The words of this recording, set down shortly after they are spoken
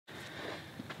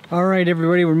All right,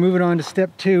 everybody, we're moving on to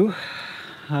step 2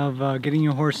 of getting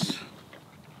your horse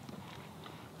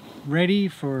ready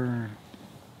for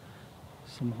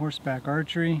some horseback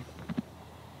archery.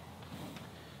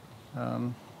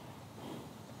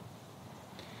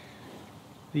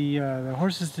 The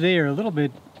horses today are a little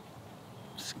bit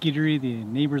skittery. The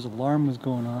neighbor's alarm was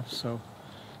going off, so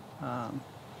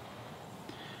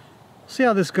see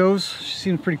how this goes. She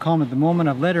seems pretty calm at the moment.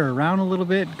 I've led her around a little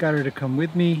bit, got her to come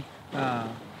with me.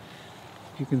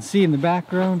 You can see in the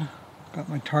background, got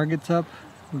my targets up.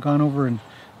 We've gone over and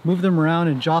moved them around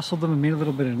and jostled them and made a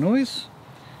little bit of noise.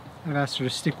 I've asked her to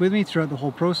stick with me throughout the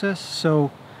whole process.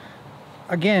 So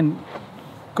again,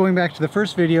 going back to the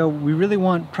first video, we really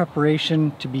want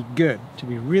preparation to be good, to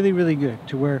be really, really good,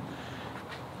 to where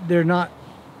they're not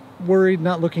worried,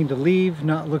 not looking to leave,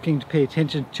 not looking to pay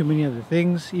attention to too many other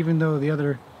things, even though the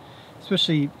other,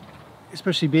 especially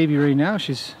baby right now,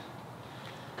 she's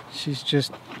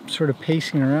just sort of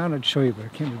pacing around. I'd show you, but I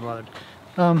can't be bothered.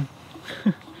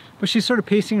 But she's sort of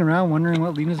pacing around, wondering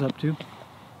what Lena's up to.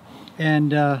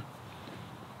 And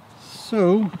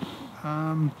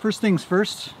first things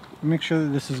first, make sure that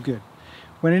this is good.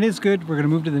 When it is good, we're going to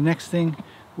move to the next thing,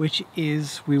 which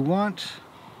is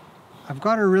I've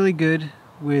got her really good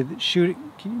with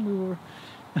shooting. Can you move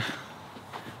over?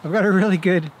 I've got her really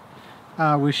good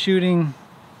with shooting.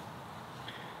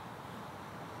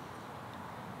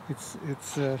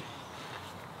 I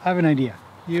have an idea.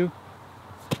 You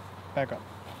back up.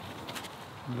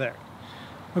 There.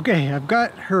 Okay, I've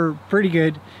got her pretty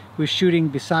good with shooting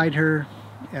beside her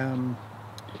and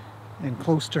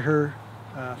close to her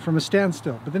from a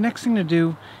standstill. But the next thing to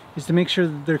do is to make sure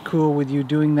that they're cool with you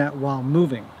doing that while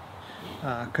moving.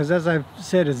 Because as I've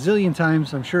said a zillion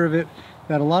times, I'm sure of it,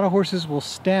 that a lot of horses will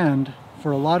stand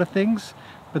for a lot of things,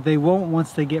 but they won't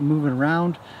once they get moving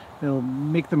around. It'll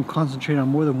make them concentrate on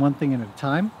more than one thing at a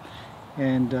time,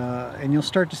 and you'll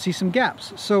start to see some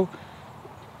gaps. So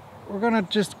we're gonna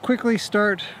just quickly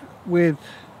start with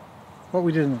what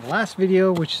we did in the last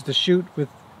video, which is to shoot with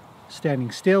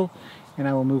standing still, and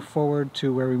I will move forward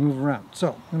to where we move around.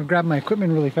 So I'm gonna grab my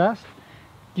equipment really fast,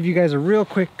 give you guys a real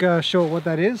quick show of what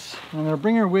that is. I'm gonna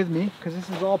bring her with me because this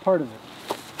is all part of it.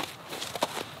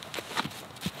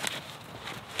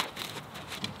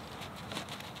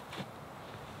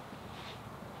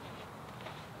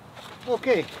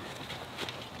 Okay,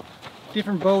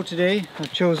 different bow today.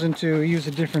 I've chosen to use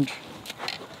a different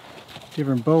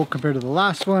bow compared to the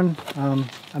last one. I'm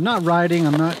not riding.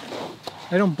 I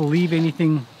don't believe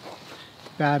anything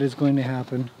bad is going to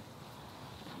happen.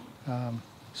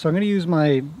 So I'm going to use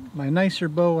my nicer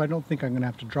bow. I don't think I'm going to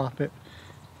have to drop it.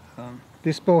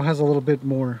 This bow has a little bit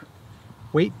more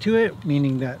weight to it,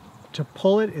 meaning that to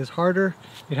pull it is harder.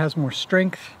 It has more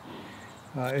strength.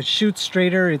 It shoots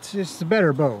straighter. It's a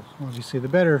better bow. Obviously, the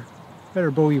better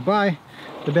bow you buy,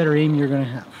 the better aim you're going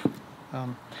to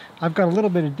have. I've got a little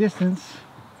bit of distance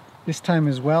this time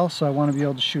as well, so I want to be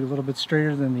able to shoot a little bit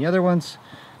straighter than the other ones,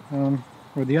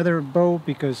 or the other bow,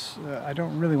 because I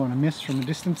don't really want to miss from a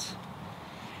distance.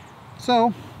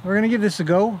 So we're going to give this a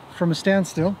go from a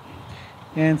standstill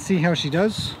and see how she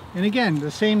does. And again,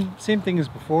 the same thing as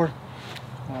before.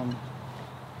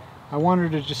 I want her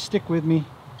to just stick with me,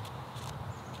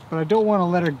 but I don't want to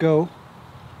let her go.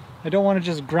 I don't want to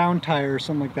just ground tie her or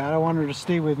something like that. I want her to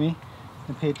stay with me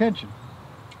and pay attention.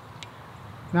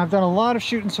 Now, I've done a lot of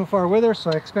shooting so far with her,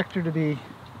 so I expect her to be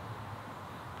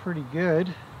pretty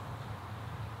good.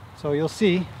 So you'll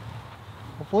see.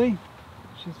 Hopefully,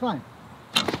 she's fine.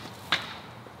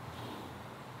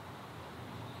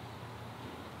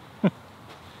 A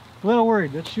little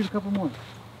worried. Let's shoot a couple more.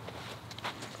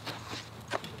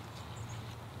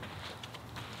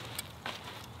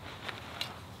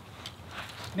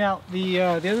 Now, the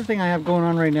other thing I have going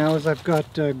on right now is I've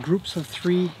got groups of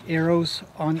 3 arrows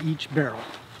on each barrel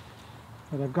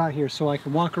that I've got here, so I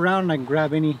can walk around and I can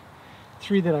grab any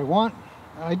 3 that I want.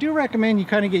 I do recommend you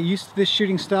kind of get used to this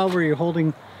shooting style where you're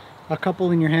holding a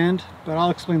couple in your hand, but I'll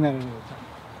explain that another time.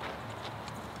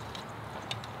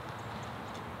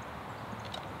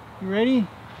 You ready?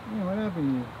 Yeah, what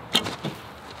happened to you?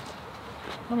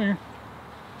 Come here.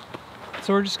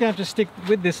 So we're just gonna have to stick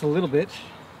with this a little bit,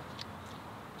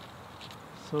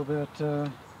 so that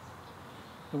the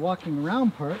walking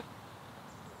around part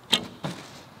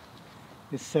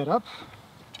is set up.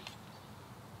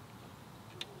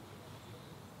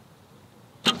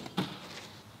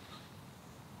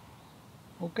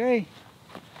 Okay,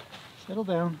 settle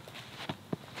down.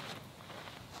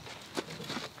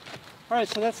 All right,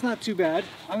 so that's not too bad.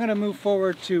 I'm gonna move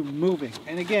forward to moving.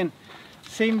 And again,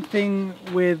 same thing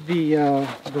with the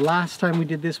last time we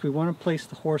did this. We want to place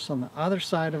the horse on the other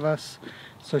side of us.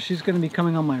 So she's going to be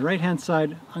coming on my right hand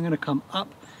side. I'm going to come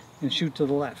up and shoot to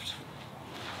the left.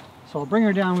 So I'll bring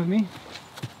her down with me.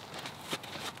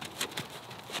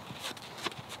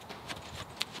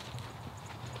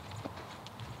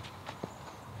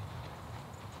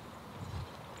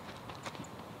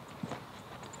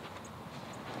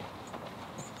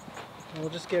 We'll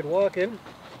just get walking.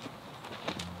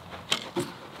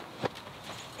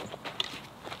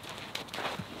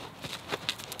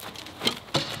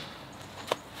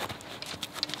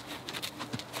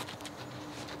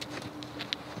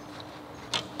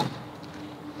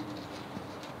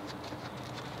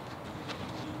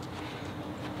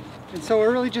 And so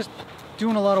we're really just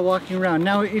doing a lot of walking around.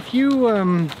 Now if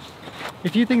you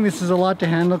think this is a lot to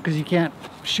handle because you can't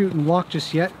shoot and walk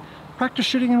just yet, practice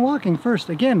shooting and walking first.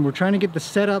 Again, we're trying to get the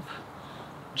setup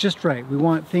just right. We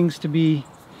want things to be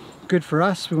good for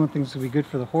us. We want things to be good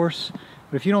for the horse.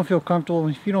 But if you don't feel comfortable,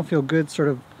 if you don't feel good sort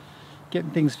of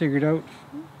getting things figured out,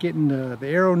 getting the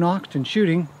arrow knocked and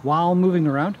shooting while moving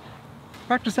around,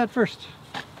 practice that first.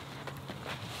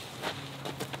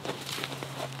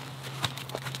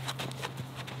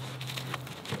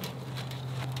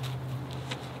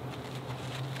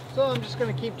 So I'm just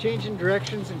going to keep changing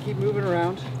directions and keep moving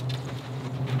around.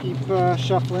 Keep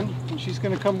shuffling, and she's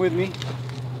going to come with me.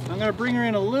 I'm going to bring her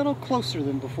in a little closer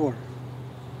than before.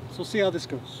 So we'll see how this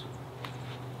goes.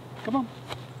 Come on.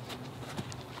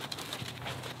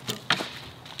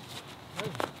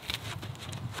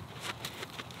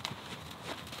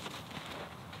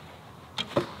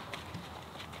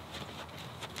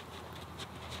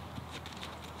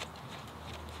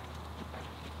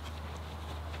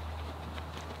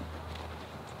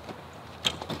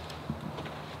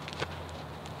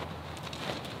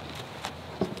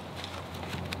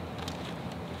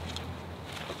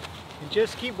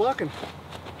 Just keep walking.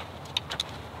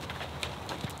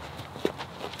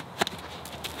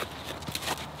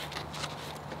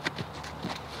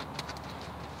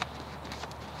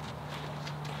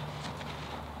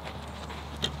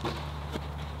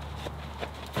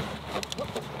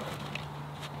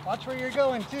 Watch where you're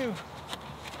going too.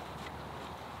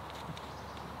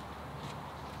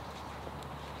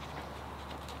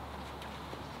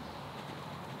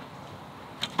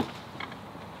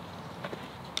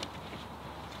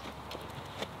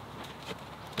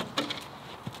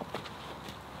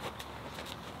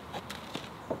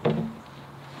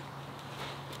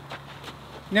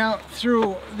 Now,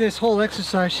 through this whole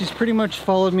exercise, she's pretty much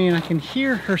followed me, and I can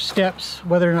hear her steps,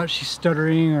 whether or not she's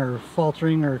stuttering or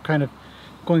faltering or kind of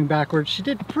going backwards. She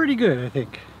did pretty good, I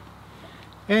think.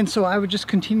 And so I would just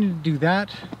continue to do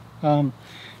that. And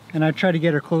I'd try to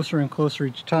get her closer and closer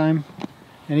each time.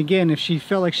 And again, if she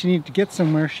felt like she needed to get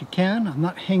somewhere, she can. I'm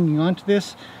not hanging on to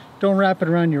this. Don't wrap it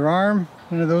around your arm,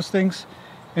 one of those things.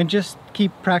 And just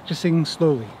keep practicing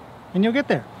slowly, and you'll get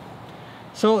there.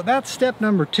 So that's step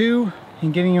number 2.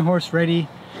 And getting your horse ready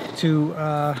to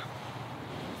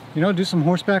do some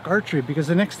horseback archery, because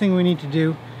the next thing we need to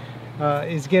do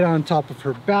is get on top of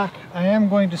her back. I am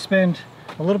going to spend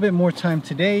a little bit more time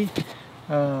today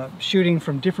shooting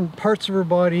from different parts of her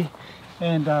body,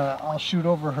 and I'll shoot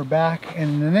over her back,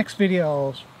 and in the next video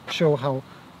I'll show how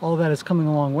all that is coming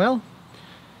along well.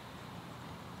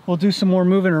 We'll do some more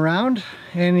moving around,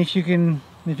 and if you can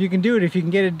do it, if you can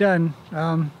get it done,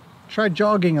 try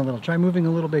jogging a little, try moving a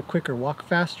little bit quicker, walk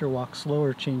faster, walk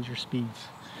slower, change your speeds.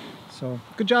 So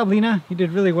good job, Lena, you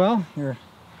did really well. Your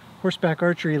horseback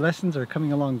archery lessons are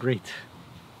coming along great.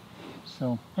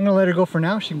 So I'm gonna let her go for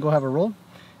now. She can go have a roll,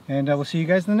 and we'll see you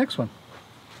guys in the next one.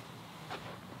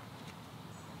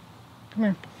 Come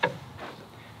here.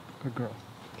 Good girl.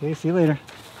 Okay, see you later.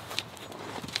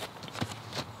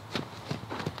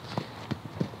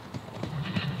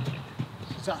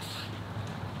 She's off.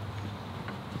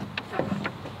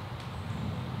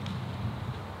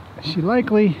 She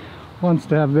likely wants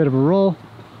to have a bit of a roll.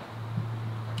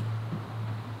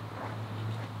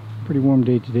 Pretty warm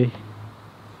day today.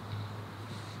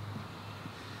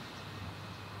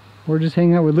 Or just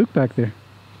hang out with Luke back there.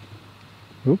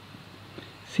 Oop.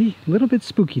 See, a little bit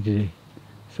spooky today.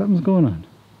 Something's going on.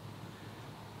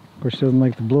 Of course, she doesn't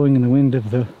like the blowing in the wind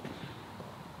of the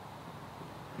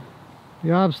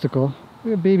obstacle.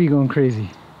 Look at baby going crazy.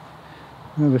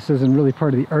 I know this isn't really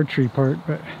part of the archery part,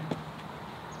 but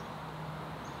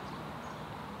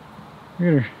look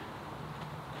at her.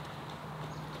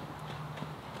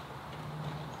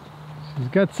 She's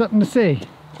got something to say.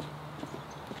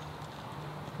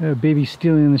 Baby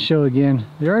stealing the show again.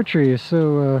 The archery is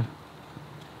so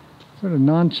sort of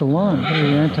nonchalant,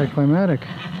 very anticlimactic.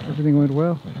 Everything went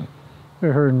well.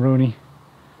 They're her and Roni.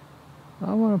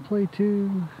 I want to play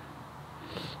too.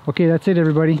 Okay, that's it,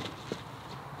 everybody.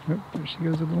 Oh, there she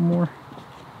goes a little more.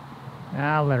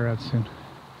 I'll let her out soon.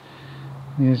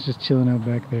 Yeah, it's just chilling out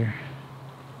back there.